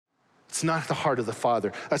It's not the heart of the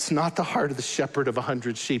Father. That's not the heart of the shepherd of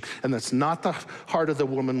 100 sheep. And that's not the heart of the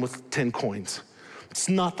woman with 10 coins. It's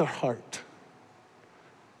not the heart.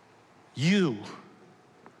 You,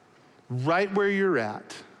 right where you're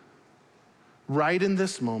at, right in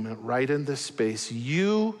this moment, right in this space,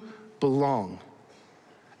 you belong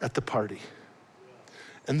at the party.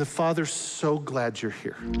 And the Father's so glad you're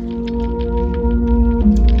here.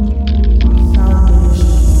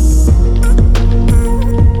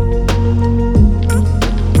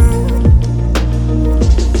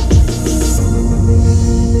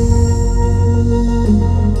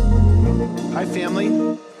 Hi,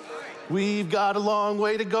 family. We've got a long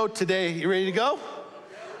way to go today. You ready to go?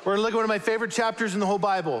 We're gonna look at one of my favorite chapters in the whole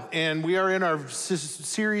Bible, and we are in our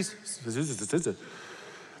series.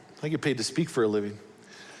 I get paid to speak for a living.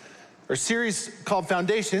 Our series called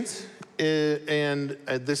Foundations, and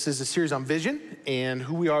this is a series on vision and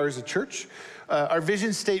who we are as a church. Our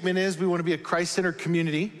vision statement is we want to be a Christ-centered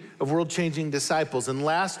community of world-changing disciples. And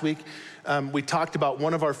last week, we talked about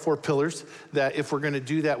one of our 4 pillars, that if we're going to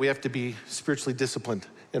do that, we have to be spiritually disciplined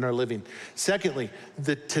in our living. Secondly,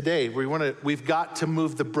 today we've got to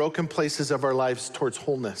move the broken places of our lives towards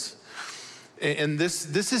wholeness. And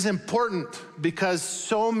this is important because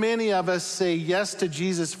so many of us say yes to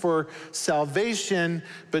Jesus for salvation,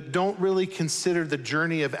 but don't really consider the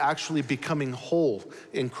journey of actually becoming whole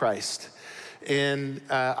in Christ. And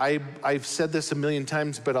I've said this a million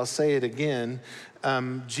times, but I'll say it again.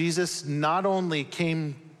 Jesus not only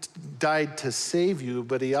died to save you,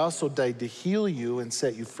 but he also died to heal you and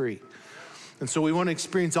set you free. And so we want to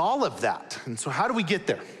experience all of that. And so how do we get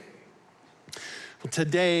there? Well,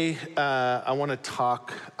 today, I want to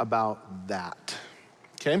talk about that,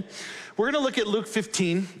 okay? We're going to look at Luke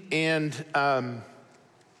 15, and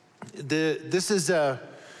this is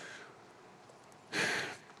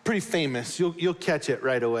pretty famous. You'll catch it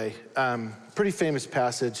right away. Pretty famous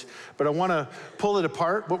passage, but I want to pull it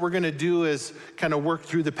apart. What we're going to do is kind of work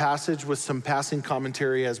through the passage with some passing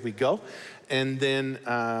commentary as we go, and then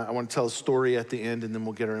I want to tell a story at the end, and then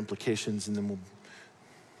we'll get our implications, and then we'll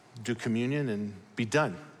do communion and be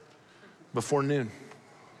done before noon.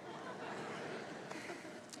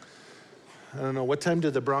 I don't know, what time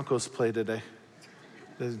did the Broncos play today?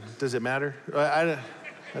 Does it matter? I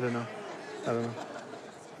don't know.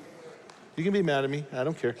 You can be mad at me, I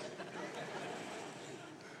don't care.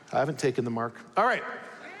 I haven't taken the mark. All right,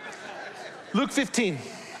 Luke 15.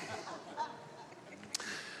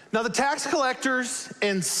 Now the tax collectors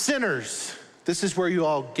and sinners, this is where you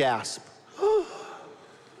all gasp.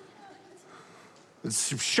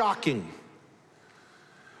 It's shocking.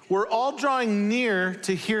 We're all drawing near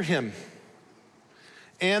to hear him.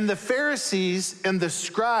 And the Pharisees and the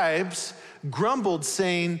scribes grumbled,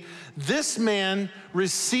 saying, "This man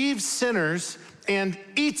receives sinners and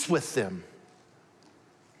eats with them."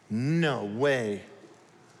 No way.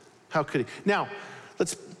 How could he? Now,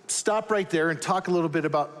 let's stop right there and talk a little bit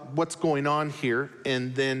about what's going on here,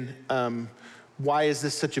 and then why is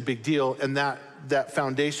this such a big deal? And that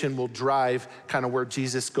foundation will drive kind of where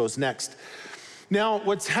Jesus goes next. Now,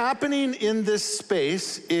 what's happening in this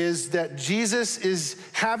space is that Jesus is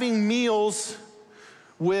having meals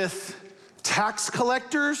with tax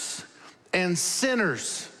collectors and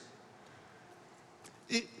sinners.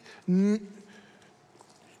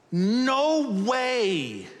 No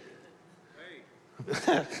way.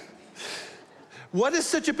 What is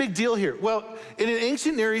such a big deal here? Well, in an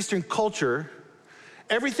ancient Near Eastern culture,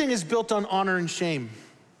 everything is built on honor and shame.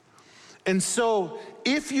 And so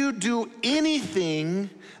if you do anything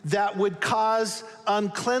that would cause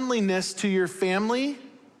uncleanliness to your family,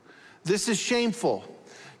 this is shameful.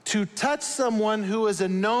 To touch someone who is a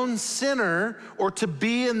known sinner or to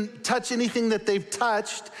be and touch anything that they've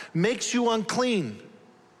touched makes you unclean.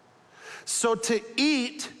 So to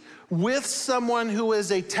eat with someone who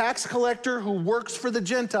is a tax collector who works for the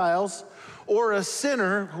Gentiles, or a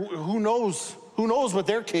sinner who knows what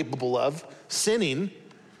they're capable of, sinning,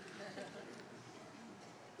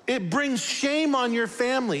 it brings shame on your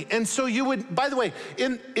family. And so you would, by the way,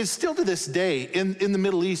 it's still to this day, in the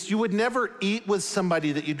Middle East, you would never eat with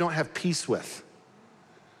somebody that you don't have peace with.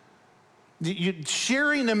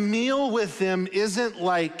 Sharing a meal with them isn't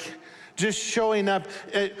like just showing up.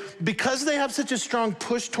 Because they have such a strong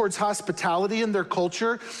push towards hospitality in their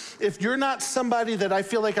culture, if you're not somebody that I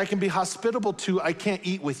feel like I can be hospitable to, I can't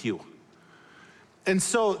eat with you. And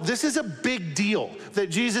so this is a big deal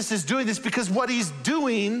that Jesus is doing this, because what he's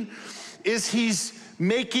doing is he's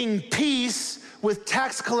making peace with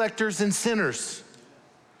tax collectors and sinners.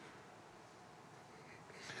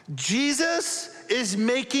 Jesus is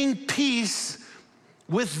making peace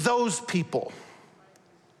with those people.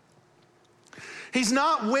 He's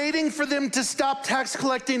not waiting for them to stop tax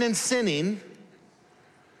collecting and sinning.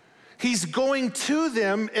 He's going to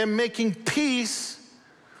them and making peace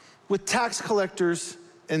with tax collectors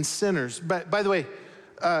and sinners. By the way,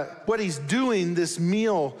 what he's doing, this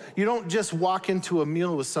meal, you don't just walk into a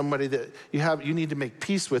meal with somebody that you need to make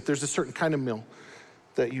peace with. There's a certain kind of meal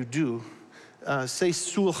that you do. Say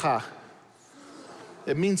sulha.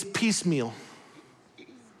 It means peace meal.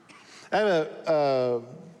 I have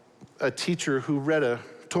a teacher who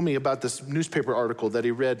told me about this newspaper article that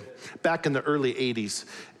he read back in the early 80s.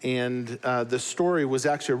 And the story was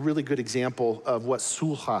actually a really good example of what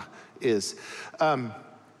sulha is.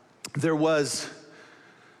 There was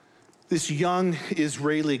this young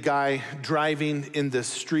Israeli guy driving in the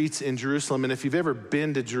streets in Jerusalem. And if you've ever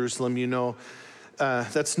been to Jerusalem, you know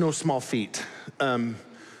that's no small feat. The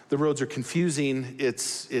roads are confusing,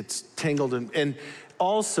 it's tangled, and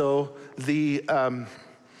also the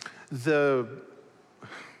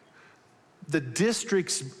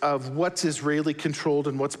districts of what's Israeli controlled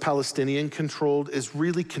and what's Palestinian controlled is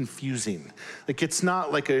really confusing. Like, it's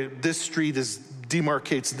not like this street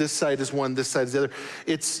demarcates, this side is one, this side is the other.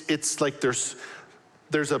 It's like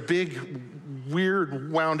there's a big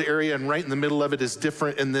weird wound area, and right in the middle of it is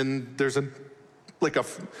different, and then there's like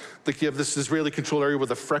you have this Israeli controlled area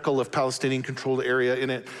with a freckle of Palestinian controlled area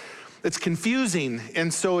in it. It's confusing,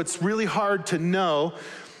 and so it's really hard to know.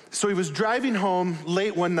 So he was driving home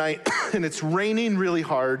late one night, and it's raining really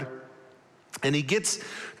hard, and he gets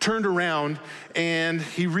turned around, and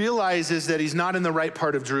he realizes that he's not in the right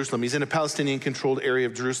part of Jerusalem. He's in a Palestinian-controlled area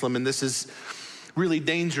of Jerusalem, and this is really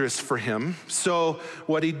dangerous for him. So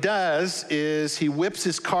what he does is he whips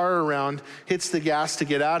his car around, hits the gas to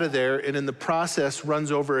get out of there, and in the process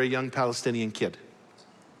runs over a young Palestinian kid.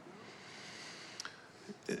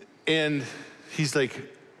 And he's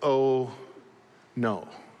like, oh no.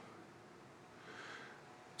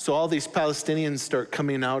 So all these Palestinians start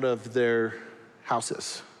coming out of their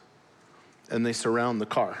houses, and they surround the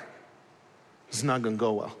car. It's not gonna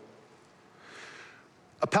go well.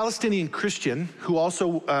 A Palestinian Christian who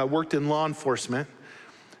also worked in law enforcement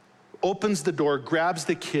opens the door, grabs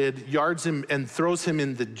the kid, yards him, and throws him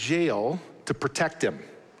in the jail to protect him,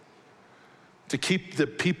 to keep the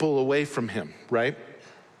people away from him, right?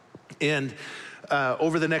 And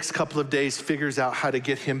over the next couple of days figures out how to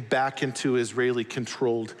get him back into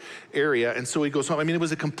Israeli-controlled area. And so he goes home. I mean, it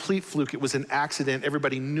was a complete fluke. It was an accident.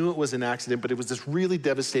 Everybody knew it was an accident, but it was this really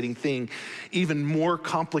devastating thing, even more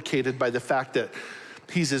complicated by the fact that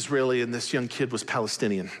he's Israeli and this young kid was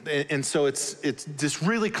Palestinian. And so it's this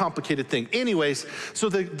really complicated thing. Anyways, so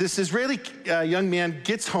this Israeli young man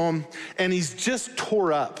gets home, and he's just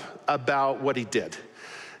tore up about what he did.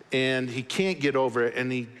 And he can't get over it,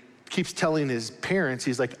 and he keeps telling his parents,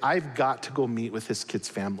 he's like, I've got to go meet with this kid's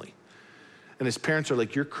family. And his parents are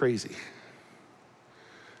like, you're crazy.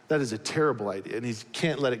 That is a terrible idea. And he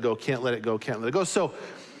can't let it go, can't let it go, can't let it go. So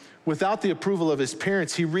without the approval of his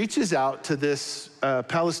parents, he reaches out to this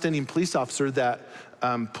Palestinian police officer that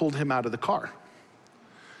pulled him out of the car.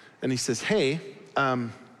 And he says, hey,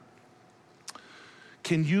 can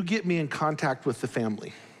you get me in contact with the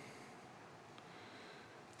family?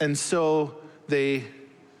 And so they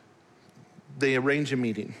arrange a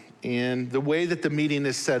meeting. And the way that the meeting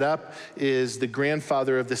is set up is the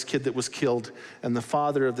grandfather of this kid that was killed and the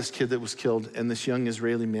father of this kid that was killed and this young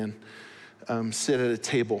Israeli man sit at a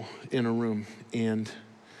table in a room. And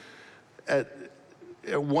at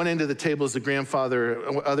one end of the table is the grandfather,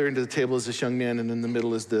 other end of the table is this young man, and in the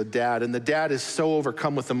middle is the dad. And the dad is so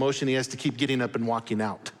overcome with emotion, he has to keep getting up and walking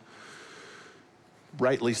out.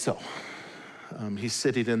 Rightly so. He's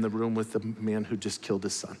sitting in the room with the man who just killed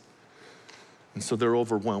his son. And so they're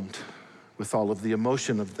overwhelmed with all of the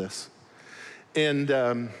emotion of this. And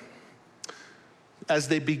as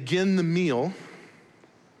they begin the meal,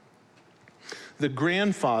 the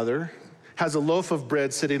grandfather has a loaf of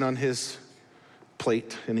bread sitting on his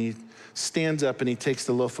plate, and he stands up and he takes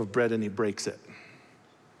the loaf of bread and he breaks it.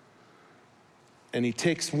 And he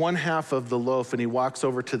takes one half of the loaf and he walks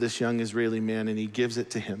over to this young Israeli man and he gives it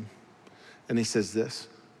to him. And he says this: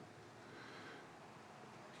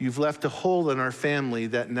 you've left a hole in our family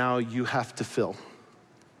that now you have to fill.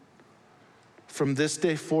 From this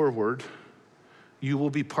day forward, you will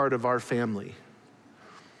be part of our family,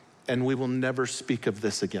 and we will never speak of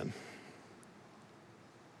this again.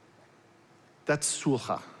 That's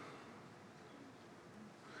sulha.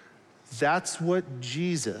 That's what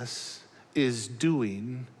Jesus is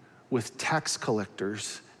doing with tax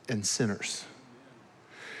collectors and sinners.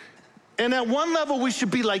 And at one level, we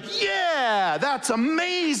should be like, yeah, that's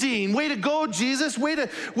amazing. Way to go, Jesus. Way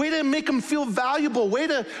to make them feel valuable. Way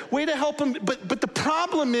to help them. But the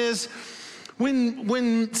problem is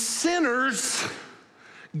when sinners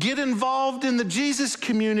get involved in the Jesus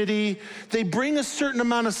community, they bring a certain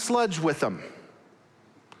amount of sludge with them.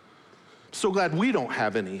 So glad we don't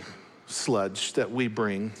have any sludge that we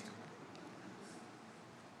bring.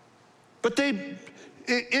 But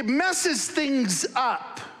it messes things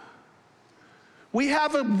up. We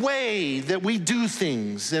have a way that we do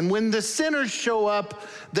things, and when the sinners show up,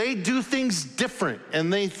 they do things different,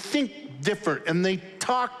 and they think different, and they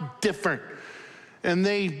talk different, and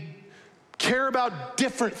they care about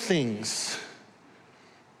different things.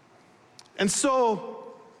 And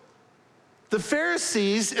so the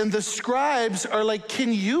Pharisees and the scribes are like,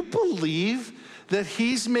 can you believe that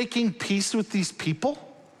he's making peace with these people?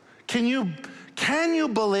 Can you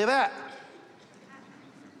believe it?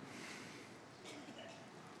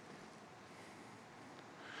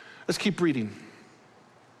 Let's keep reading.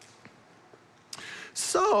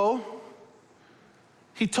 So,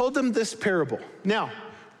 he told them this parable. Now,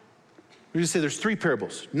 we're going to say there's 3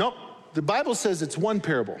 parables. Nope, the Bible says it's 1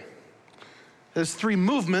 parable. There's 3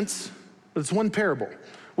 movements, but it's 1 parable,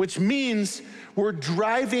 which means we're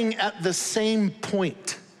driving at the same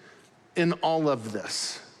point in all of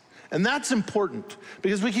this. And that's important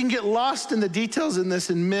because we can get lost in the details in this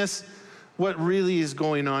and miss what really is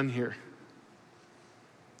going on here.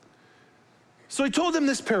 So he told them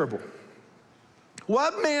this parable.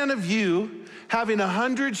 What man of you, having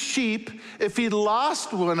 100 sheep, if he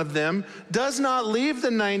lost one of them, does not leave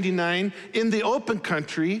the 99 in the open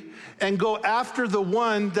country and go after the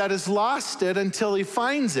one that has lost it until he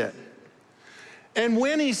finds it? And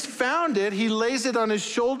when he's found it, he lays it on his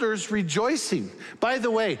shoulders rejoicing. By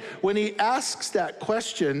the way, when he asks that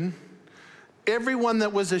question, everyone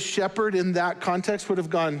that was a shepherd in that context would have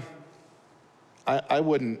gone, I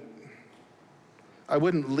wouldn't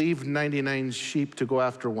leave 99 sheep to go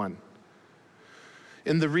after one.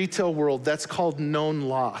 In the retail world, that's called known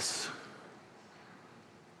loss.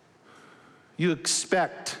 You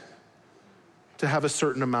expect to have a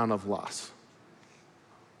certain amount of loss.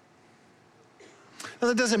 Now,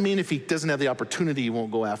 that doesn't mean if he doesn't have the opportunity, he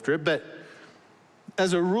won't go after it, but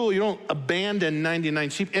as a rule, you don't abandon 99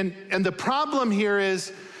 sheep. And the problem here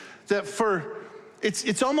is that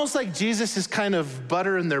it's almost like Jesus is kind of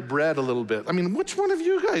buttering their bread a little bit. I mean, which one of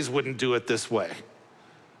you guys wouldn't do it this way?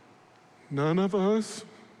 None of us.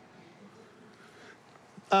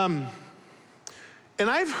 And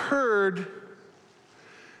I've heard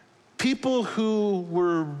people who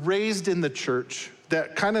were raised in the church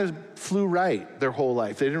that kind of flew right their whole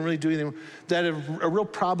life. They didn't really do anything, that have a real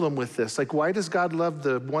problem with this. Like, why does God love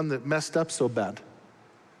the one that messed up so bad?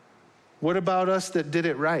 What about us that did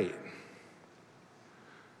it right?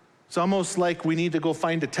 It's almost like we need to go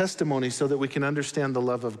find a testimony so that we can understand the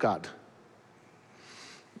love of God.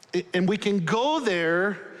 And we can go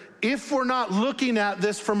there if we're not looking at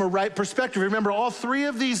this from a right perspective. Remember, all 3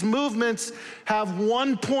 of these movements have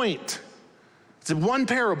 1 point. It's 1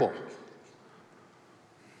 parable.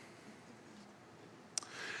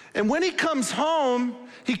 And when he comes home,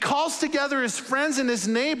 he calls together his friends and his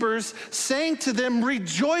neighbors, saying to them,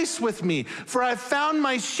 rejoice with me, for I found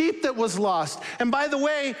my sheep that was lost. And by the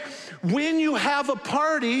way, when you have a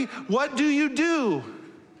party, what do?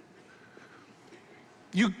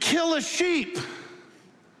 You kill a sheep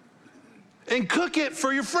and cook it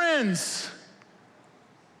for your friends.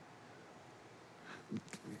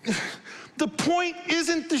 The point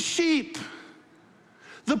isn't the sheep.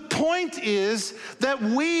 The point is that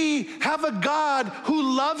we have a God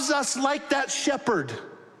who loves us like that shepherd.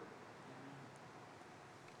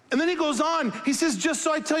 And then he goes on, he says, just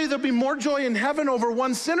so I tell you, there'll be more joy in heaven over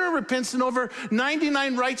 1 sinner who repents than over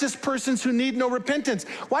 99 righteous persons who need no repentance.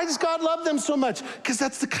 Why does God love them so much? Because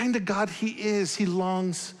that's the kind of God he is. He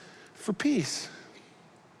longs for peace.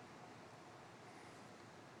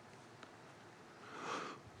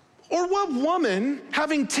 Or what woman,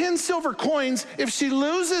 having 10 silver coins, if she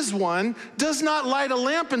loses one, does not light a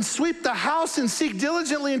lamp and sweep the house and seek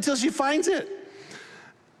diligently until she finds it?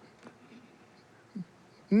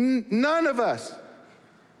 None of us.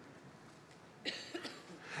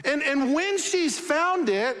 And when she's found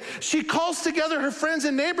it, she calls together her friends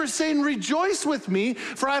and neighbors saying, rejoice with me,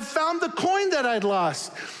 for I've found the coin that I'd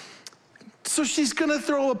lost. So she's gonna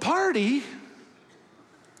throw a party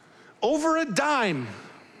over a dime.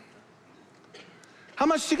 How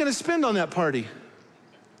much is she gonna spend on that party?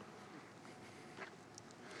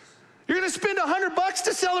 You're gonna spend $100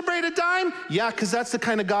 to celebrate a dime? Yeah, because that's the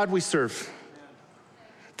kind of God we serve.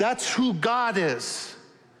 That's who God is.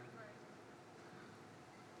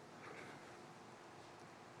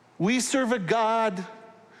 We serve a God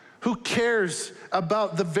who cares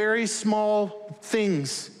about the very small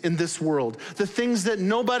things in this world. The things that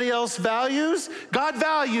nobody else values, God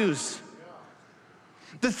values.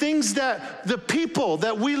 The things that the people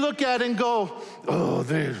that we look at and go, oh,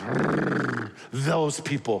 those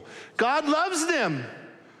people. God loves them.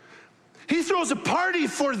 He throws a party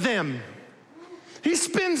for them. He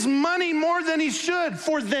spends money more than he should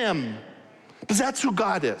for them. Because that's who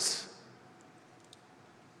God is.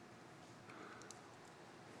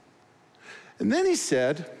 And then he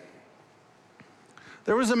said,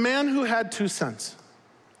 there was a man who had 2 sons.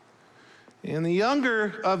 And the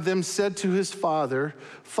younger of them said to his father,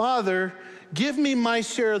 Father, give me my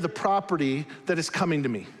share of the property that is coming to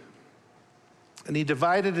me. And he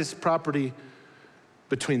divided his property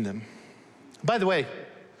between them. By the way,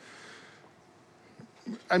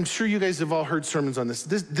 I'm sure you guys have all heard sermons on this.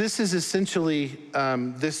 This is essentially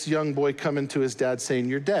this young boy coming to his dad saying,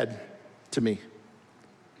 you're dead to me.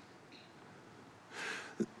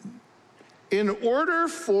 In order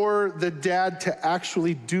for the dad to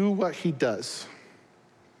actually do what he does,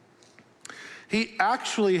 he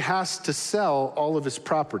actually has to sell all of his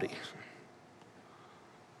property.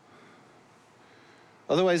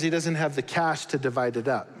 Otherwise, he doesn't have the cash to divide it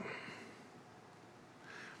up.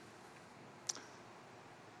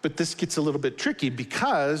 But this gets a little bit tricky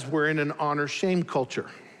because we're in an honor-shame culture.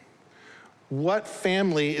 What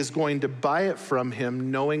family is going to buy it from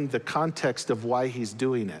him knowing the context of why he's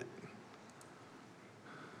doing it?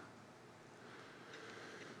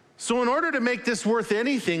 So in order to make this worth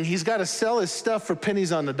anything, he's got to sell his stuff for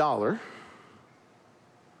pennies on the dollar.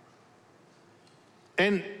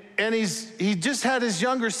 And he just had his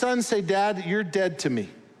younger son say, Dad, you're dead to me.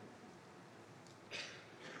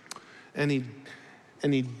 And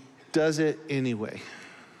he does it anyway.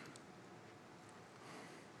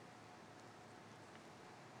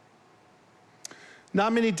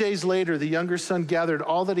 Not many days later, the younger son gathered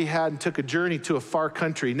all that he had and took a journey to a far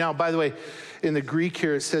country. Now, by the way, in the Greek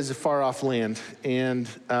here, it says a far off land. And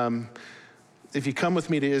if you come with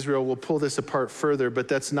me to Israel, we'll pull this apart further, but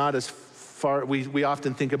that's not as far. We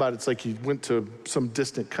often think about it's like he went to some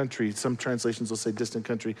distant country. Some translations will say distant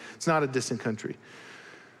country. It's not a distant country.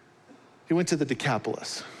 He went to the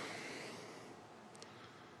Decapolis.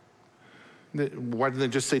 Why didn't they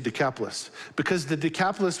just say Decapolis? Because the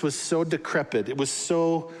Decapolis was so decrepit, it was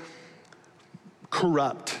so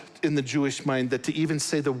corrupt in the Jewish mind that to even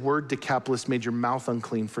say the word Decapolis made your mouth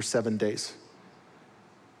unclean for 7 days.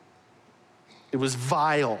 It was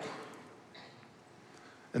vile.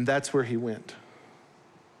 And that's where he went.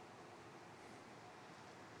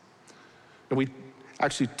 And we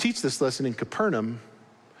actually teach this lesson in Capernaum,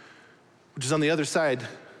 which is on the other side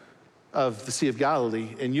of the Sea of Galilee,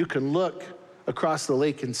 and you can look across the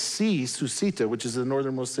lake and see Susita, which is the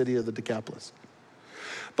northernmost city of the Decapolis.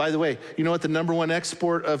 By the way, you know what the #1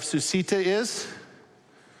 export of Susita is?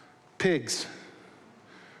 Pigs.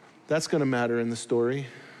 That's going to matter in the story.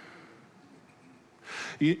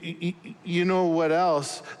 You know what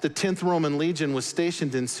else? The 10th Roman Legion was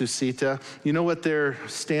stationed in Susita. You know what their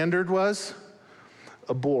standard was?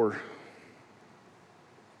 A boar.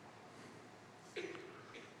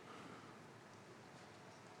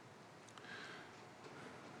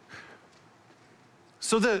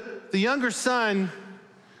 So the younger son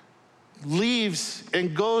leaves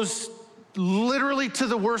and goes literally to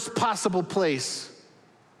the worst possible place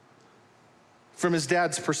from his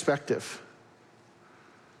dad's perspective.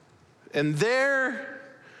 And there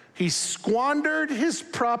he squandered his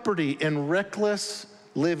property in reckless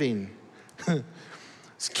living.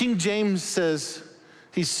 King James says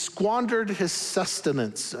he squandered his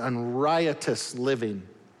sustenance on riotous living.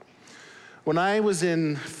 When I was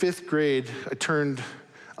in 5th grade, I turned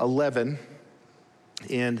 11,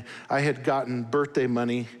 and I had gotten birthday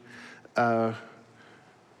money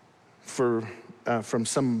from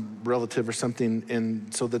some relative or something,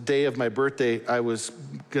 and so the day of my birthday, I was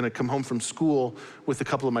gonna come home from school with a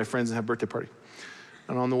couple of my friends and have a birthday party.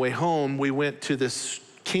 And on the way home, we went to this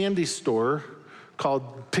candy store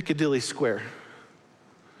called Piccadilly Square.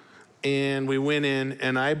 And we went in,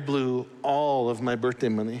 and I blew all of my birthday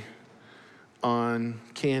money on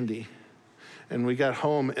candy. And we got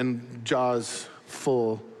home and jaws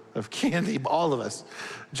full of candy, all of us,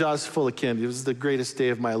 jaws full of candy. It was the greatest day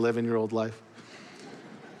of my 11-year-old life.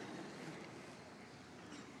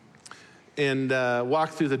 And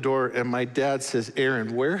walked through the door, and my dad says,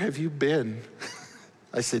 Aaron, where have you been?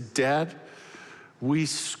 I said, Dad, we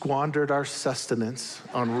squandered our sustenance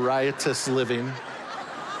on riotous living.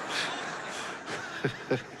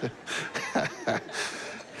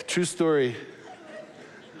 True story.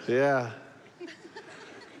 Yeah.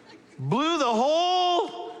 blew the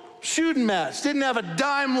whole shooting match, didn't have a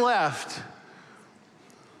dime left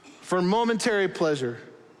for momentary pleasure.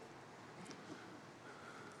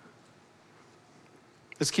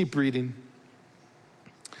 Let's keep reading.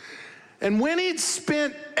 And when he'd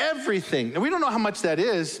spent everything, and we don't know how much that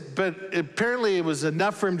is, but apparently it was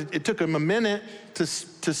enough for him, it took him a minute to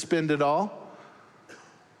spend it all.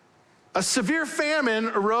 A severe famine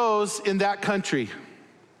arose in that country,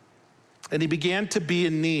 and he began to be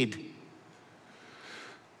in need.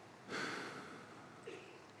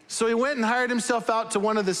 So he went and hired himself out to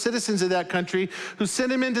one of the citizens of that country, who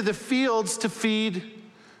sent him into the fields to feed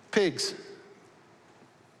pigs.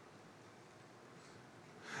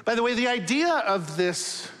 By the way, the idea of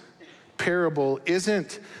this parable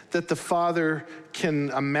isn't that the father can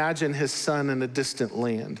imagine his son in a distant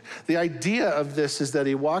land. The idea of this is that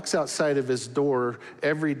he walks outside of his door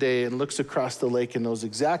every day and looks across the lake and knows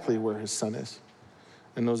exactly where his son is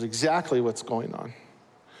and knows exactly what's going on,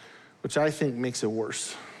 which I think makes it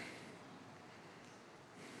worse.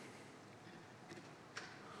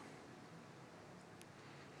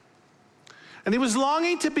 And he was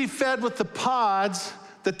longing to be fed with the pods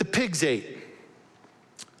that the pigs ate.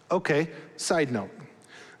 Okay, side note.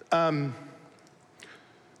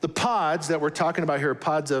 The pods that we're talking about here are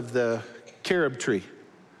pods of the carob tree,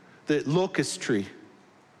 the locust tree.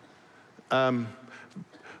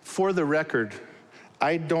 For the record,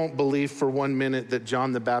 I don't believe for 1 minute that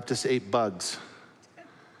John the Baptist ate bugs.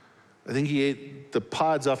 I think he ate the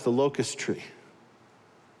pods off the locust tree.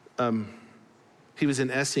 He was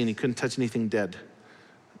in Essene, he couldn't touch anything dead.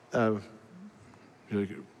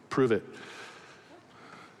 Prove it.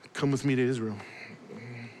 Come with me to Israel.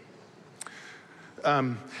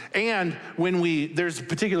 And when there's a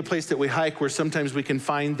particular place that we hike where sometimes we can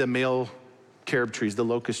find the male carob trees, the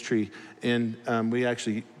locust tree, and we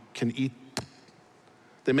actually can eat.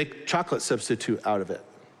 They make chocolate substitute out of it.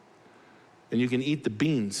 And you can eat the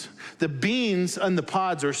beans. The beans on the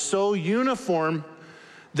pods are so uniform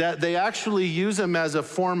that they actually use them as a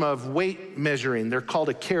form of weight measuring. They're called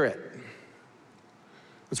a carat.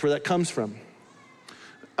 That's where that comes from.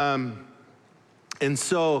 And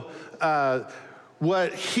so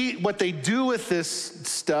what they do with this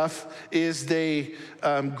stuff is they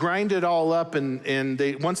grind it all up, and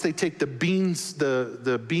they once they take the beans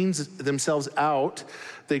themselves out,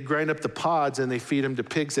 they grind up the pods and they feed them to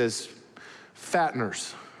pigs as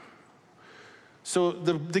fatteners. So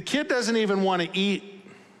the kid doesn't even want to eat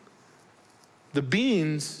the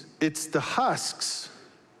beans, it's the husks,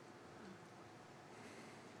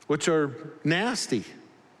 which are nasty.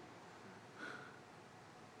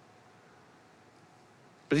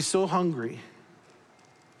 But he's so hungry.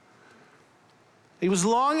 He was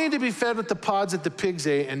longing to be fed with the pods that the pigs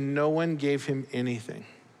ate, and no one gave him anything.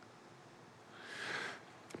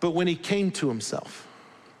 But when he came to himself,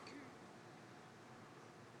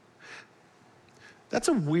 that's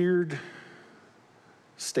a weird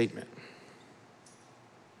statement.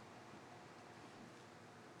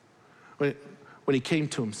 When he came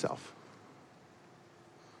to himself.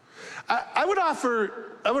 I would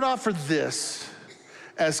offer this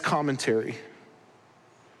as commentary.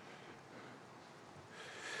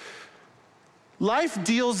 Life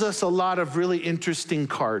deals us a lot of really interesting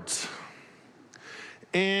cards.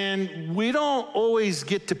 And we don't always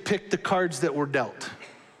get to pick the cards that we're dealt.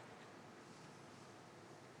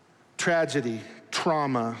 Tragedy,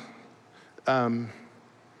 trauma,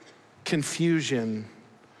 confusion,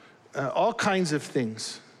 all kinds of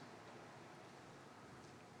things.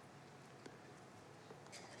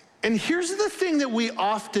 And here's the thing that we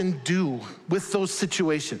often do with those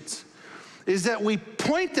situations, is that we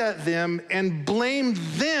point at them and blame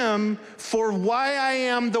them for why I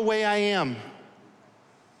am the way I am.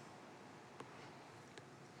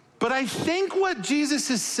 But I think what Jesus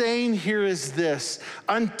is saying here is this: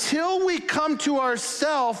 until we come to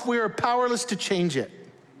ourselves, we are powerless to change it.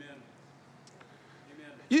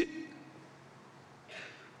 Amen.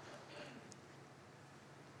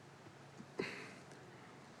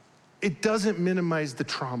 It doesn't minimize the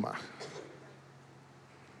trauma,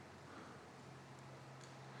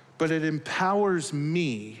 but it empowers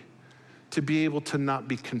me to be able to not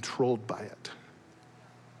be controlled by it.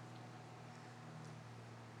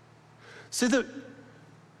 See, the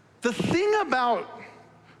thing about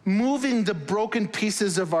moving the broken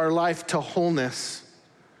pieces of our life to wholeness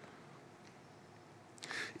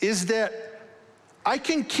is that I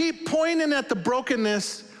can keep pointing at the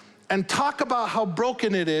brokenness and talk about how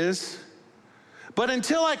broken it is, but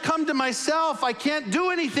until I come to myself, I can't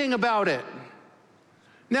do anything about it.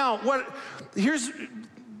 Now,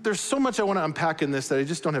 there's so much I want to unpack in this that I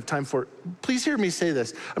just don't have time for. Please hear me say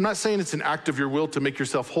this. I'm not saying it's an act of your will to make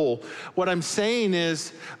yourself whole. What I'm saying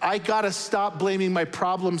is I got to stop blaming my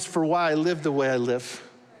problems for why I live the way I live.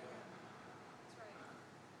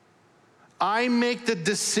 I make the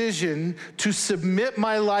decision to submit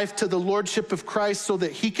my life to the lordship of Christ so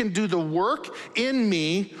that he can do the work in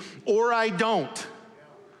me, or I don't.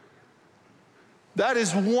 That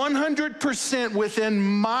is 100% within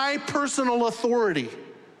my personal authority.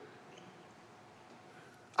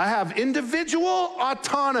 I have individual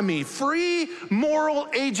autonomy, free moral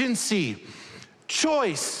agency,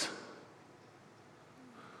 choice.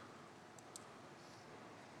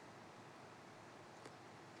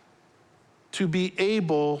 To be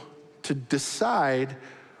able to decide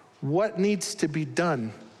what needs to be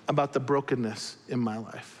done about the brokenness in my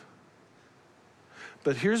life.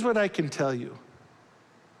 But here's what I can tell you.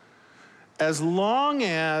 As long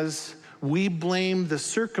as we blame the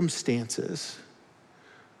circumstances,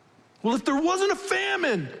 well, if there wasn't a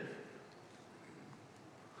famine,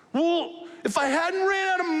 well, if I hadn't ran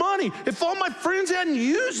out of money, if all my friends hadn't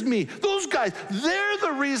used me, those guys, they're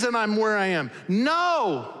the reason I'm where I am.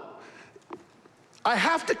 No, I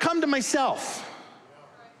have to come to myself.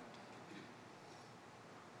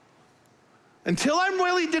 Until I'm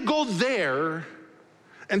willing to go there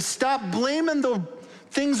and stop blaming the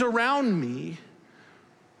things around me,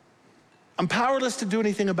 I'm powerless to do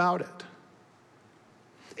anything about it.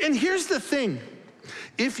 And here's the thing.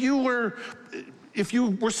 If you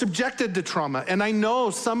were subjected to trauma, and I know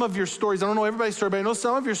some of your stories, I don't know everybody's story, but I know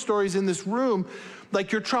some of your stories in this room,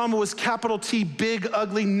 like your trauma was capital T, big,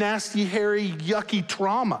 ugly, nasty, hairy, yucky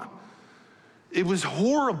trauma. It was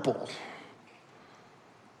horrible.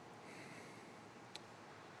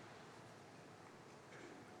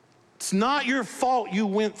 It's not your fault you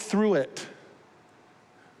went through it.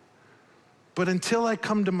 But until I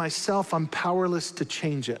come to myself, I'm powerless to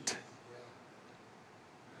change it.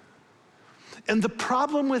 And the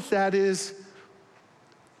problem with that is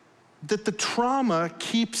that the trauma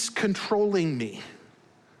keeps controlling me.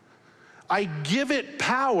 I give it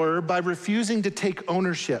power by refusing to take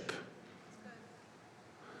ownership.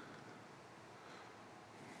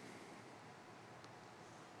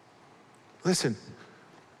 Listen,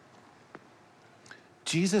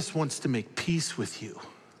 Jesus wants to make peace with you.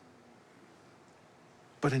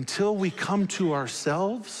 But until we come to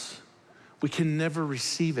ourselves, we can never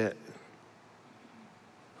receive it.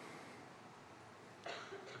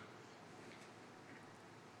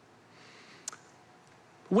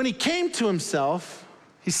 When he came to himself,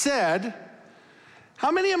 he said,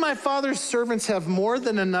 "How many of my father's servants have more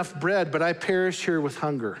than enough bread, but I perish here with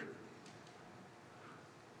hunger?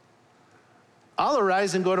 I'll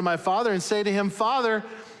arise and go to my father and say to him, 'Father,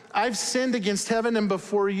 I've sinned against heaven and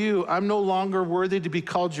before you. I'm no longer worthy to be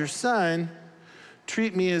called your son.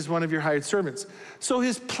 Treat me as one of your hired servants.'" So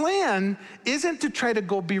his plan isn't to try to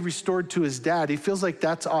go be restored to his dad. He feels like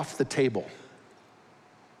that's off the table.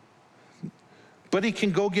 But he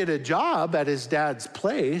can go get a job at his dad's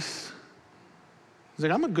place. He's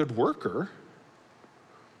like, I'm a good worker.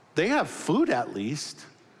 They have food at least.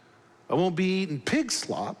 I won't be eating pig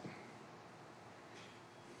slop.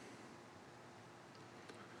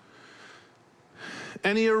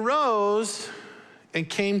 And he arose and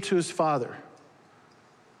came to his father.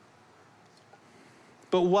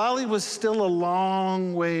 But while he was still a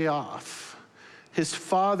long way off, his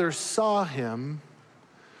father saw him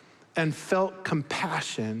and felt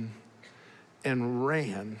compassion and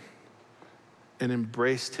ran and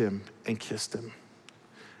embraced him and kissed him.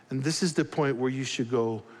 And this is the point where you should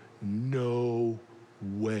go, no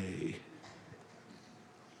way.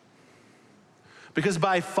 Because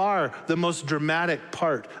by far, the most dramatic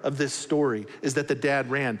part of this story is that the dad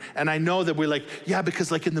ran. And I know that we're like, yeah,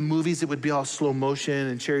 because like in the movies, it would be all slow motion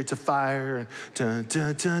and chariots of fire and dun,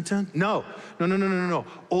 dun, dun, dun. No.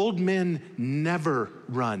 Old men never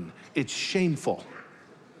run. It's shameful.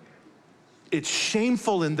 It's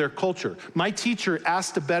shameful in their culture. My teacher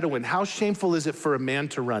asked a Bedouin, how shameful is it for a man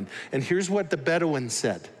to run? And here's what the Bedouin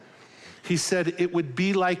said. He said, it would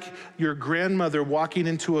be like your grandmother walking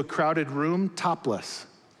into a crowded room topless.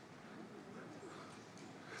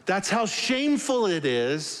 That's how shameful it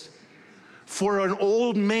is for an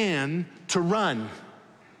old man to run.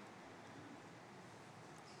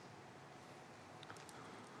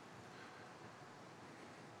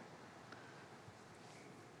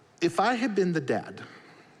 If I had been the dad,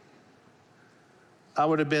 I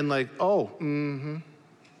would have been like,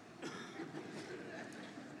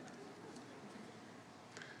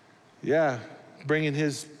 yeah, bringing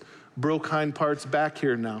his broke hind parts back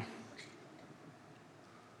here now.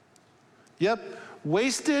 Yep,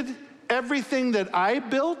 wasted everything that I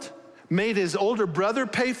built, made his older brother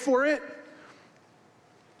pay for it.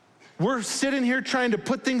 We're sitting here trying to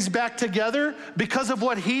put things back together because of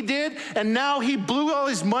what he did, and now he blew all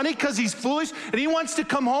his money because he's foolish, and he wants to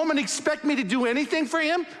come home and expect me to do anything for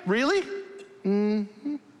him? Really?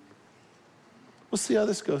 Mm-hmm. We'll see how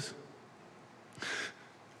this goes.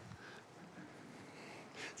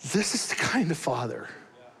 This is the kind of father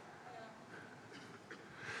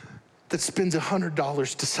that spends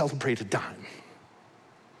 $100 to celebrate a dime.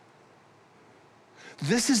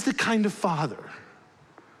 This is the kind of father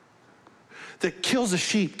that kills a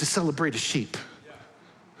sheep to celebrate a sheep.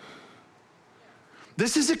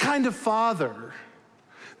 This is the kind of father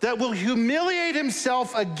that will humiliate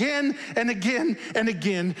himself again and again and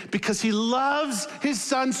again because he loves his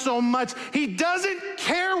son so much. He doesn't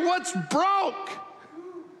care what's broke.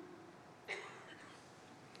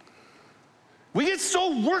 We get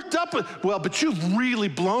so worked up with, well, but you've really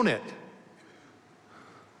blown it.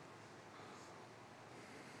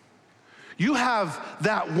 You have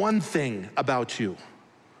that one thing about you.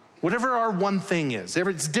 Whatever our one thing is,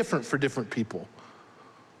 it's different for different people.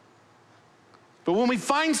 But when we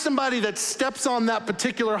find somebody that steps on that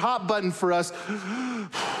particular hot button for us,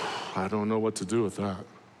 I don't know what to do with that.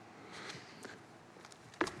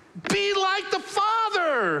 Be like the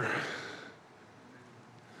Father.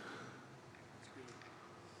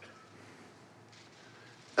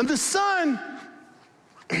 And the Son,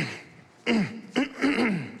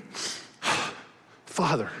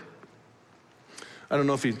 Father. I don't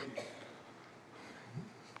know if he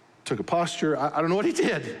took a posture. I don't know what he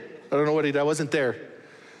did. I don't know what he did. I wasn't there.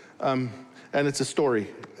 And it's a story.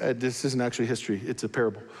 This isn't actually history. It's a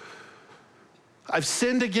parable. I've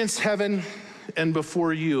sinned against heaven and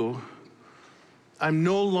before you. I'm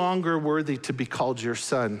no longer worthy to be called your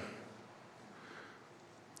son.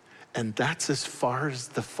 And that's as far as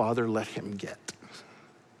the Father let him get.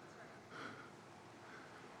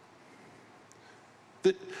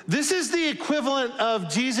 This is the equivalent of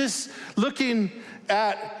Jesus looking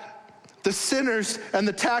at the sinners and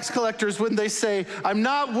the tax collectors when they say, I'm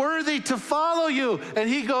not worthy to follow you. And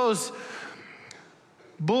he goes,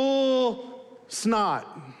 bull snot.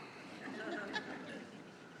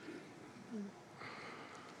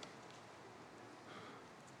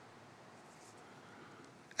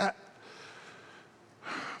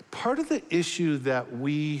 Part of the issue that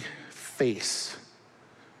we face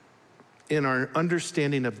in our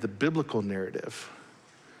understanding of the biblical narrative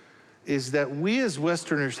is that we as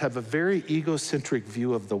Westerners have a very egocentric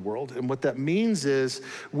view of the world. And what that means is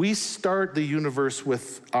we start the universe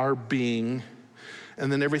with our being,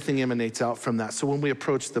 and then everything emanates out from that. So when we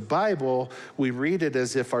approach the Bible, we read it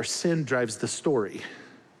as if our sin drives the story.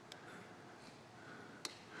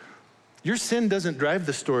 Your sin doesn't drive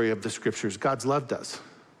the story of the scriptures. God's love does.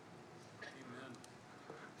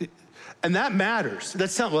 And that matters.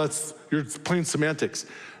 You're plain semantics.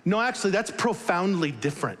 No, actually, that's profoundly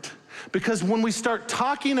different. Because when we start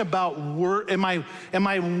talking about, am I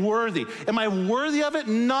worthy? Am I worthy of it?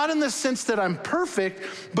 Not in the sense that I'm perfect,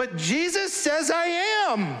 but Jesus says I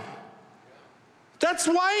am. That's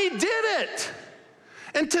why he did it.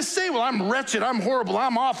 And to say, well, I'm wretched, I'm horrible,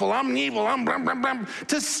 I'm awful, I'm evil, I'm blah, blah, blah.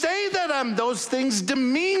 To say that I'm those things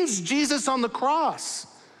demeans Jesus on the cross.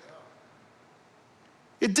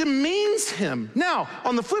 It demeans him. Now,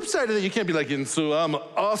 on the flip side of that, you can't be like, and so I'm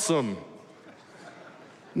awesome.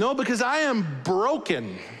 No, because I am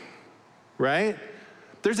broken, right?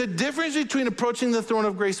 There's a difference between approaching the throne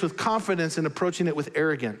of grace with confidence and approaching it with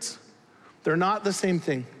arrogance. They're not the same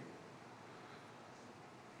thing.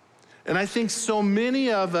 And I think so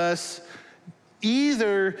many of us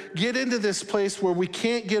either get into this place where we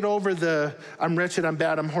can't get over I'm wretched, I'm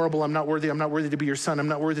bad, I'm horrible, I'm not worthy to be your son, I'm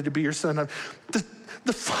not worthy to be your son.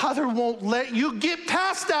 The Father won't let you get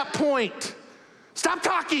past that point. Stop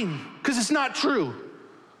talking, because it's not true.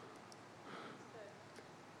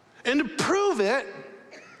 And to prove it,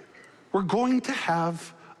 we're going to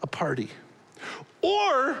have a party.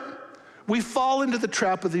 Or we fall into the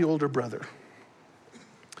trap of the older brother.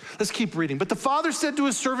 Let's keep reading. But the father said to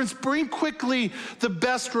his servants, bring quickly the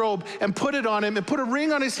best robe and put it on him, and put a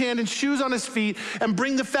ring on his hand and shoes on his feet, and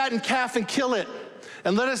bring the fattened calf and kill it,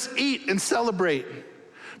 and let us eat and celebrate.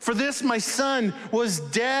 For this my son was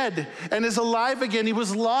dead and is alive again. He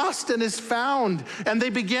was lost and is found. And they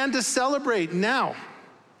began to celebrate. Now,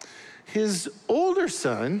 his older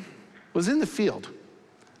son was in the field,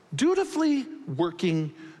 dutifully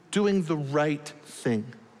working, doing the right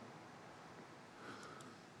thing,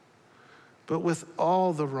 but with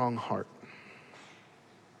all the wrong heart.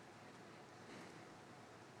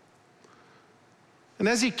 And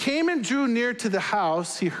as he came and drew near to the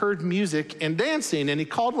house, he heard music and dancing. And he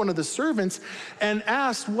called one of the servants and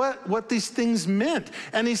asked what these things meant.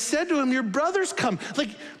 And he said to him, your brother's come. Like,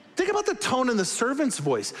 think about the tone in the servant's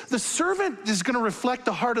voice. The servant is going to reflect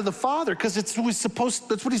the heart of the father because that's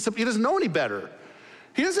what he doesn't know any better.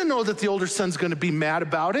 He doesn't know that the older son's going to be mad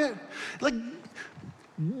about it. Like,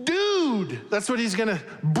 dude, that's what he's going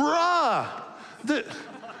to,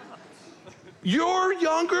 your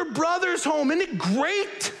younger brother's home. Isn't it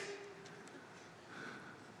great?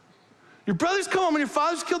 Your brother's come home and your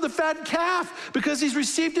father's killed the fattened calf because he's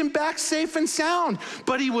received him back safe and sound.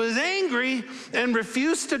 But he was angry and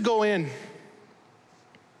refused to go in.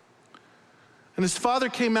 And his father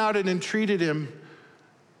came out and entreated him.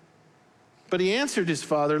 But he answered his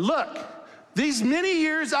father, look, these many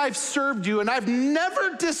years I've served you and I've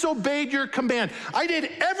never disobeyed your command. I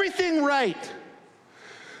did everything right.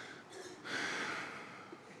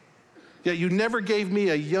 Yet you never gave me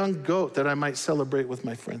a young goat that I might celebrate with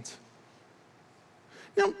my friends.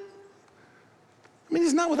 You know, I mean,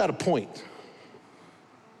 he's not without a point.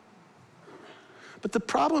 But the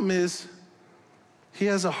problem is, he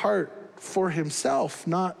has a heart for himself,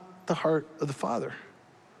 not the heart of the Father.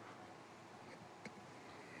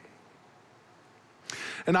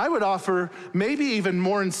 And I would offer maybe even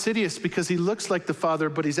more insidious because he looks like the Father,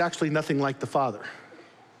 but he's actually nothing like the Father.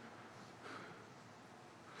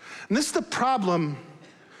 And this is the problem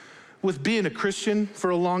with being a Christian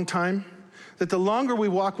for a long time, that the longer we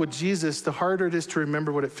walk with Jesus, the harder it is to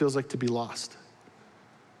remember what it feels like to be lost.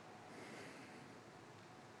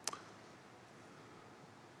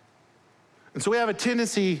 And so we have a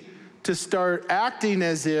tendency to start acting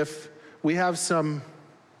as if we have some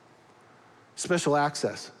special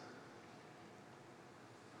access.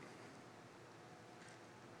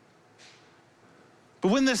 But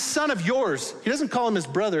when this son of yours, he doesn't call him his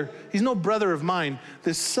brother, he's no brother of mine,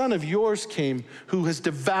 this son of yours came who has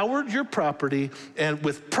devoured your property and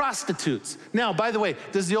with prostitutes. Now, by the way,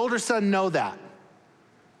 does the older son know that?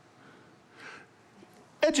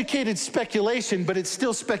 Educated speculation, but it's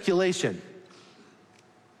still speculation.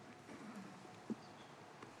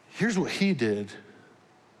 Here's what he did.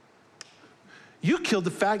 You killed the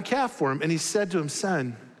fat calf for him, and he said to him,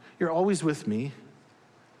 son, you're always with me,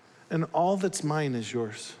 and all that's mine is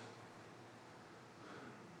yours.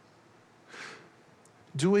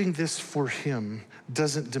 Doing this for him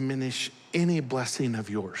doesn't diminish any blessing of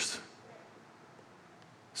yours.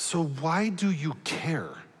 So why do you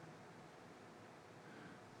care?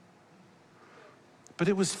 But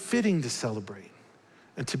it was fitting to celebrate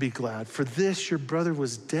and to be glad. For this, your brother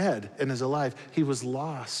was dead and is alive. He was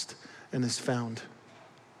lost and is found.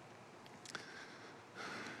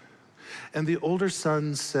 And the older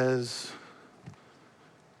son says,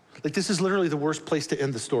 like, this is literally the worst place to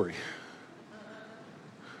end the story.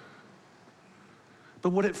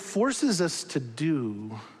 But what it forces us to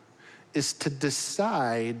do is to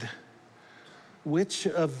decide which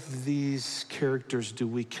of these characters do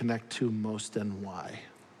we connect to most and why.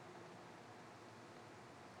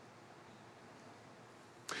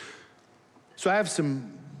 So I have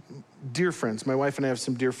some dear friends. My wife and I have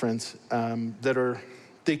some dear friends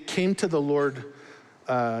they came to the Lord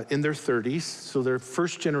in their 30s, so they're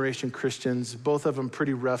first-generation Christians, both of them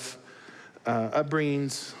pretty rough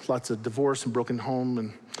upbringings, lots of divorce and broken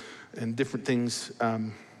home and different things.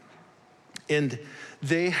 And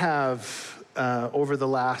they have, over the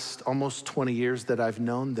last almost 20 years that I've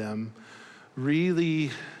known them,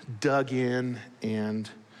 really dug in and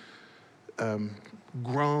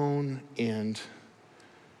grown and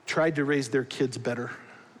tried to raise their kids better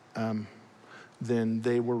than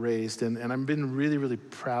they were raised. And I've been really, really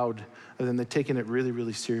proud of them. They've taken it really,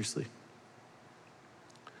 really seriously.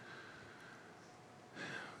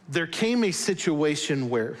 There came a situation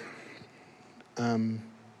where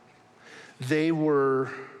they were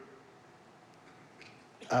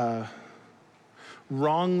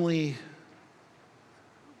wrongly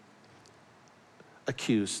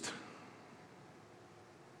accused.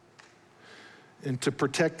 And to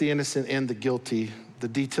protect the innocent and the guilty, the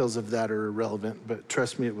details of that are irrelevant, but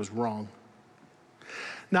trust me, it was wrong.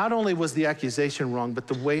 Not only was the accusation wrong, but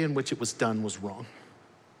the way in which it was done was wrong,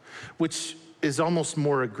 which is almost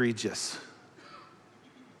more egregious.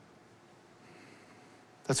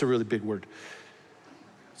 That's a really big word.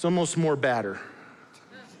 It's almost more badder.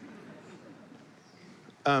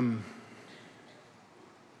 And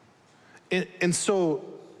so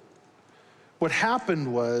what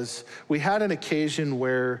happened was we had an occasion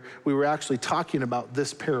where we were actually talking about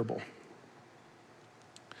this parable.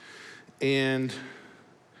 And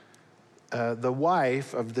the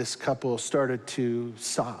wife of this couple started to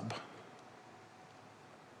sob.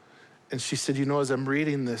 And she said, as I'm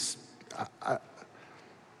reading this,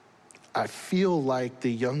 I feel like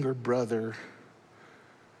the younger brother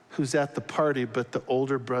who's at the party, but the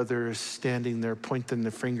older brother is standing there pointing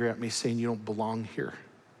the finger at me saying, you don't belong here.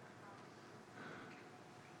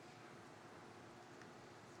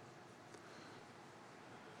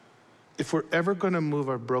 If we're ever going to move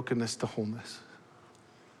our brokenness to wholeness,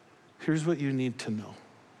 here's what you need to know.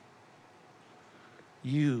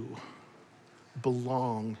 You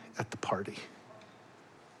belong at the party.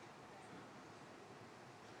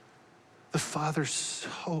 The Father's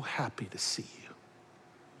so happy to see you.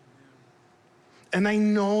 And I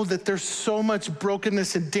know that there's so much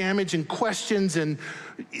brokenness and damage and questions and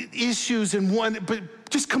issues and but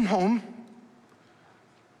just come home.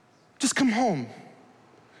 Just come home.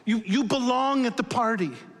 You belong at the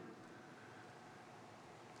party.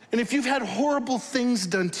 And if you've had horrible things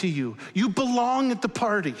done to you, you belong at the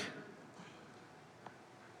party.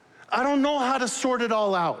 I don't know how to sort it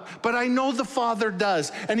all out, but I know the Father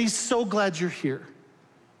does, and he's so glad you're here.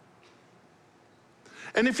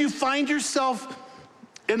 And if you find yourself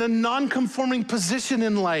in a non-conforming position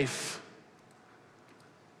in life,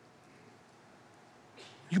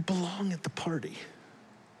 you belong at the party.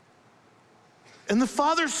 And the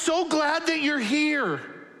Father's so glad that you're here.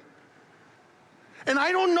 And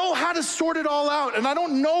I don't know how to sort it all out, and I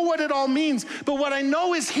don't know what it all means, but what I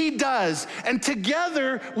know is he does, and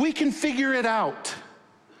together we can figure it out.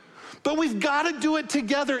 But we've got to do it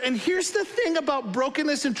together. And here's the thing about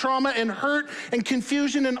brokenness and trauma and hurt and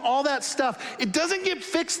confusion and all that stuff. It doesn't get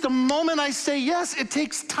fixed the moment I say yes. It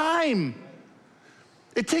takes time.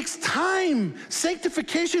 It takes time.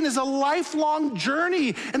 Sanctification is a lifelong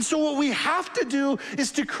journey. And so what we have to do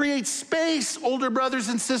is to create space, older brothers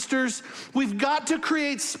and sisters. We've got to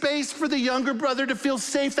create space for the younger brother to feel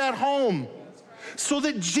safe at home so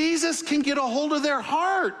that Jesus can get a hold of their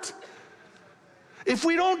heart. If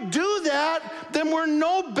we don't do that, then we're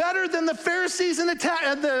no better than the Pharisees and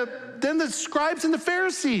than the scribes and the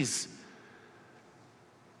Pharisees.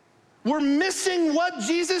 We're missing what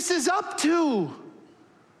Jesus is up to.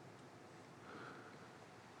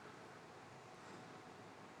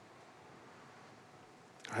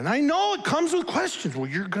 And I know it comes with questions. Well,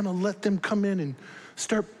 you're going to let them come in and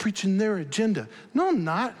start preaching their agenda. No, I'm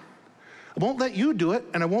not. I won't let you do it,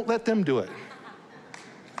 and I won't let them do it.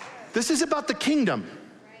 This is about the kingdom.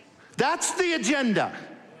 That's the agenda.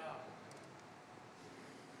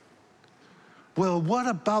 Well, what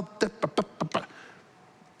about the...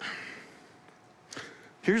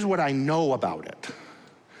 Here's what I know about it,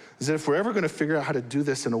 is that if we're ever going to figure out how to do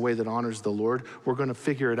this in a way that honors the Lord, we're going to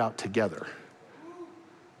figure it out together.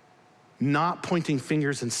 Not pointing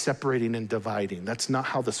fingers and separating and dividing. That's not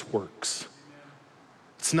how this works.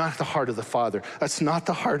 It's not the heart of the Father. That's not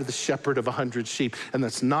the heart of the shepherd of 100 sheep. And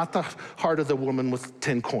that's not the heart of the woman with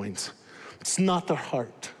 10 coins. It's not the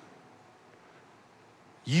heart.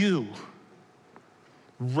 You,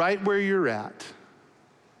 right where you're at,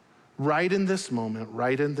 right in this moment,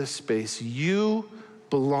 right in this space, you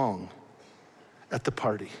belong at the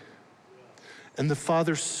party. And the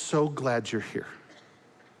Father's so glad you're here.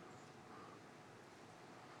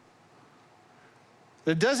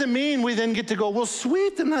 It doesn't mean we then get to go, well,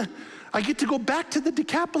 sweet, and I get to go back to the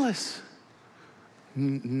Decapolis.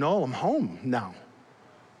 No, I'm home now.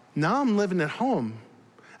 Now I'm living at home,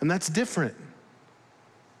 and that's different.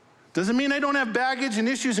 Doesn't mean I don't have baggage and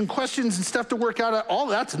issues and questions and stuff to work out. All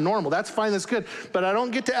that's normal, that's fine, that's good. But I don't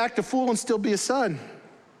get to act a fool and still be a son.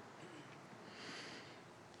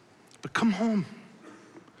 But come home.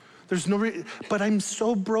 There's no but I'm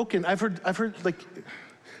so broken. I've heard like,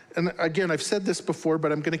 and again, I've said this before,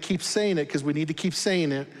 but I'm going to keep saying it because we need to keep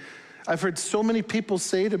saying it. I've heard so many people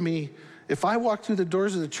say to me, if I walked through the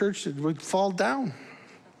doors of the church, it would fall down.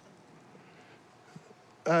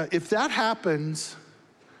 If that happens,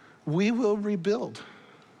 we will rebuild.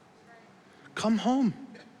 Come home.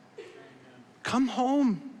 Come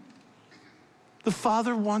home. The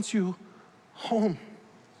Father wants you home.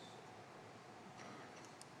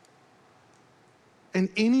 And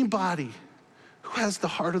anybody who has the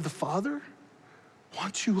heart of the Father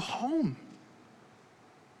wants you home.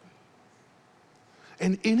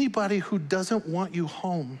 And anybody who doesn't want you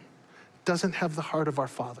home doesn't have the heart of our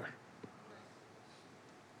Father.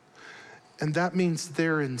 And that means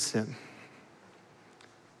they're in sin.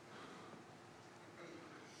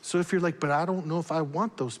 So if you're like, but I don't know if I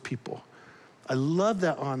want those people, I love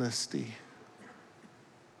that honesty.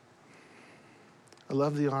 I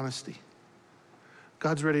love the honesty.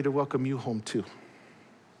 God's ready to welcome you home too.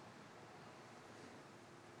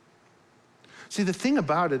 See, the thing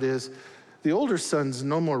about it is, the older son's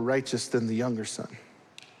no more righteous than the younger son.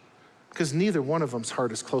 because neither one of them's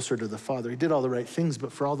heart is closer to the Father. He did all the right things,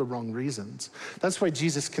 but for all the wrong reasons. That's why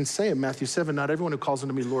Jesus can say in Matthew 7, not everyone who calls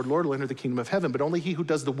unto me, Lord, Lord, will enter the kingdom of heaven, but only he who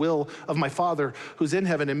does the will of my Father who's in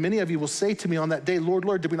heaven. And many of you will say to me on that day, Lord,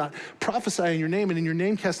 Lord, did we not prophesy in your name, and in your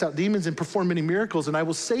name cast out demons and perform many miracles? And I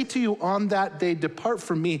will say to you on that day, depart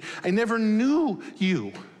from me. I never knew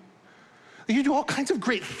you. You do all kinds of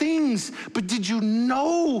great things, but did you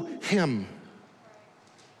know him?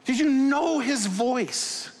 Did you know his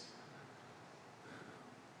voice?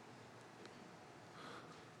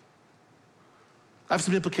 I have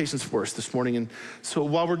some implications for us this morning. And so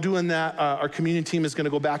while we're doing that, our communion team is going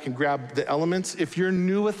to go back and grab the elements. If you're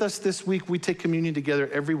new with us this week, we take communion together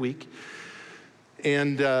every week.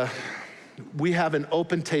 And we have an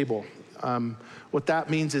open table. What that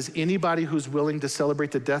means is anybody who's willing to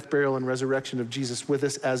celebrate the death, burial, and resurrection of Jesus with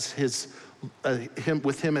us as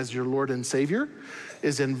with him as your Lord and Savior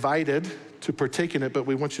is invited to partake in it, but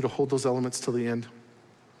we want you to hold those elements till the end,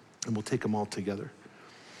 and we'll take them all together.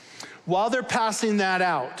 While they're passing that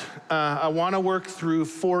out, I want to work through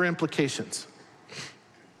 4 implications.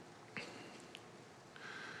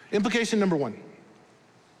 Implication number 1.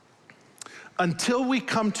 Until we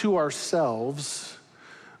come to ourselves,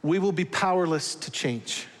 we will be powerless to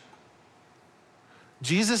change.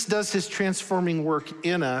 Jesus does his transforming work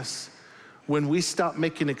in us when we stop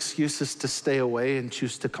making excuses to stay away and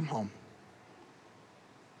choose to come home.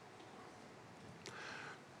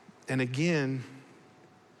 And again,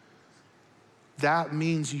 that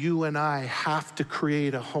means you and I have to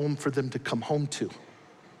create a home for them to come home to.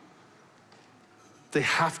 They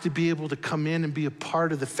have to be able to come in and be a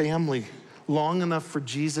part of the family long enough for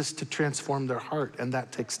Jesus to transform their heart, and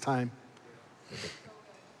that takes time.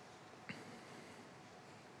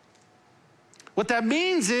 What that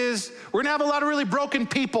means is we're gonna have a lot of really broken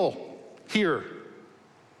people here.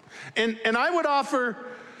 And I would offer,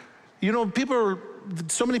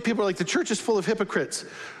 so many people are like, the church is full of hypocrites.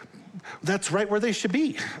 That's right where they should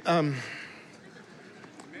be.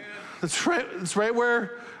 That's right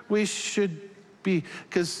where we should be,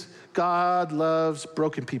 because God loves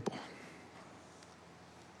broken people.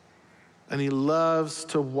 And he loves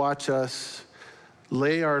to watch us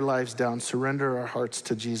lay our lives down, surrender our hearts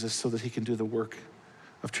to Jesus so that he can do the work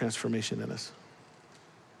of transformation in us.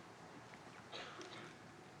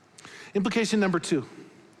 Implication number 2.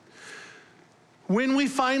 When we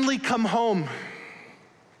finally come home,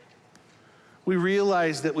 we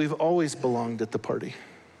realize that we've always belonged at the party.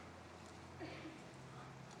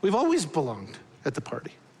 We've always belonged at the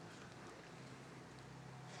party.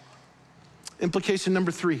 Implication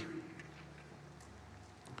number 3.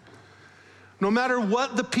 No matter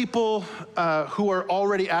what the people who are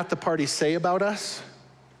already at the party say about us,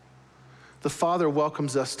 the Father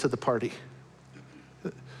welcomes us to the party.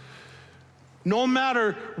 No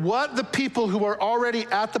matter what the people who are already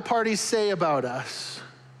at the party say about us,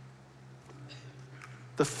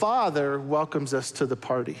 the Father welcomes us to the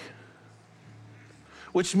party.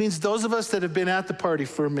 Which means those of us that have been at the party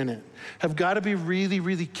for a minute have got to be really,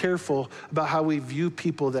 really careful about how we view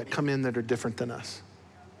people that come in that are different than us.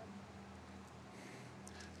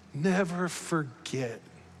 Never forget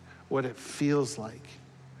what it feels like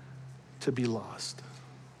to be lost.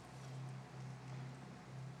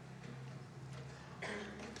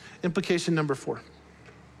 Implication number 4.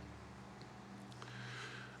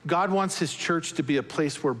 God wants his church to be a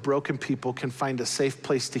place where broken people can find a safe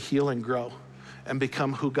place to heal and grow and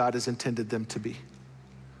become who God has intended them to be.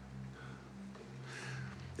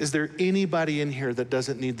 Is there anybody in here that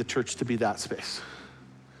doesn't need the church to be that space?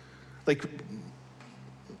 Like,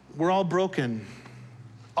 we're all broken.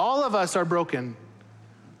 All of us are broken.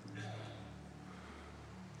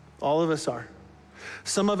 All of us are.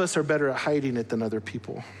 Some of us are better at hiding it than other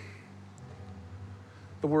people.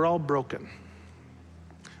 But we're all broken.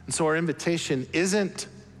 And so our invitation isn't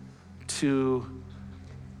to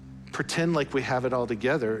pretend like we have it all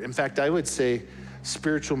together. In fact, I would say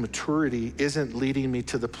spiritual maturity isn't leading me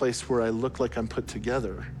to the place where I look like I'm put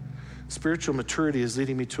together. Spiritual maturity is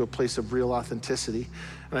leading me to a place of real authenticity.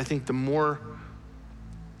 And I think the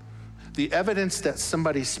evidence that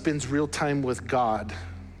somebody spends real time with God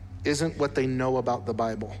isn't what they know about the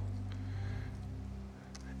Bible.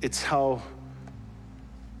 It's how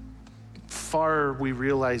far we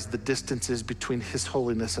realize the distances between his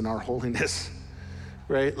holiness and our holiness,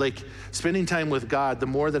 right? Like spending time with God, the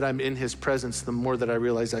more that I'm in his presence, the more that I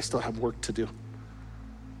realize I still have work to do.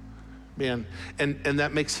 Man, and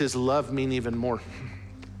that makes his love mean even more.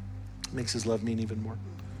 Makes his love mean even more.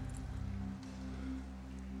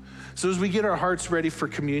 So as we get our hearts ready for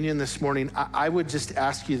communion this morning, I would just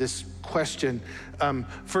ask you this question.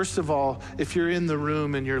 First of all, if you're in the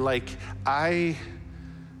room and you're like, man,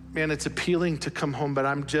 it's appealing to come home, but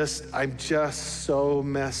I'm just so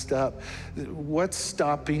messed up. What's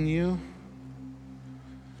stopping you?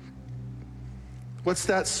 What's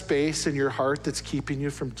that space in your heart that's keeping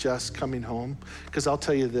you from just coming home? Because I'll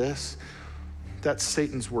tell you this, that's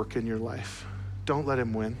Satan's work in your life. Don't let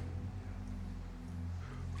him win.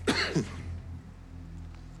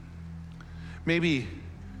 Maybe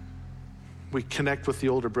we connect with the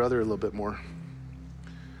older brother a little bit more.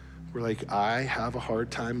 We're like, I have a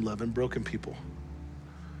hard time loving broken people.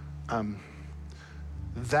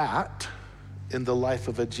 That, in the life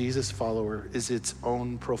of a Jesus follower, is its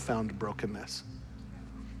own profound brokenness.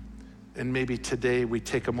 And maybe today we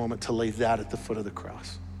take a moment to lay that at the foot of the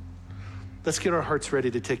cross. Let's get our hearts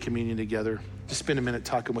ready to take communion together. Just spend a minute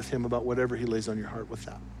talking with him about whatever he lays on your heart with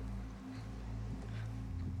that.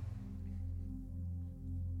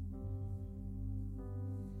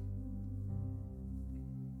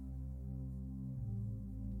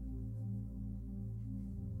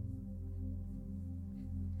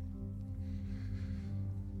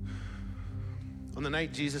 On the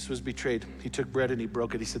night Jesus was betrayed, he took bread and he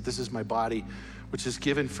broke it. He said, this is my body, which is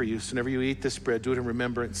given for you. So whenever you eat this bread, do it in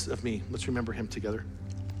remembrance of me. Let's remember him together.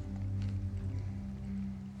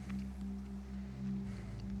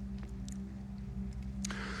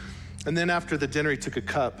 And then after the dinner, he took a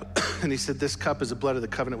cup and he said, this cup is the blood of the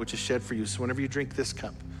covenant, which is shed for you. So whenever you drink this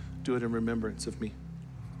cup, do it in remembrance of me.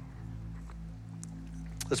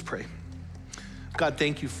 Let's pray. God,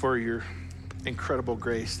 thank you for your incredible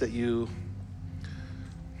grace that you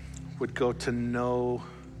would go to no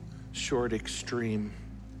short extreme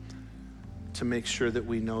to make sure that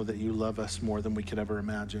we know that you love us more than we could ever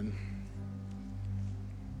imagine.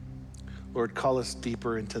 Lord, call us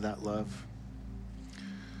deeper into that love.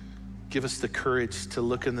 Give us the courage to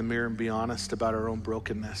look in the mirror and be honest about our own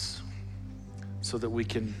brokenness so that we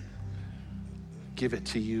can give it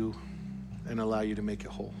to you and allow you to make it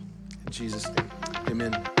whole. In Jesus' name,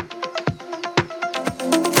 amen.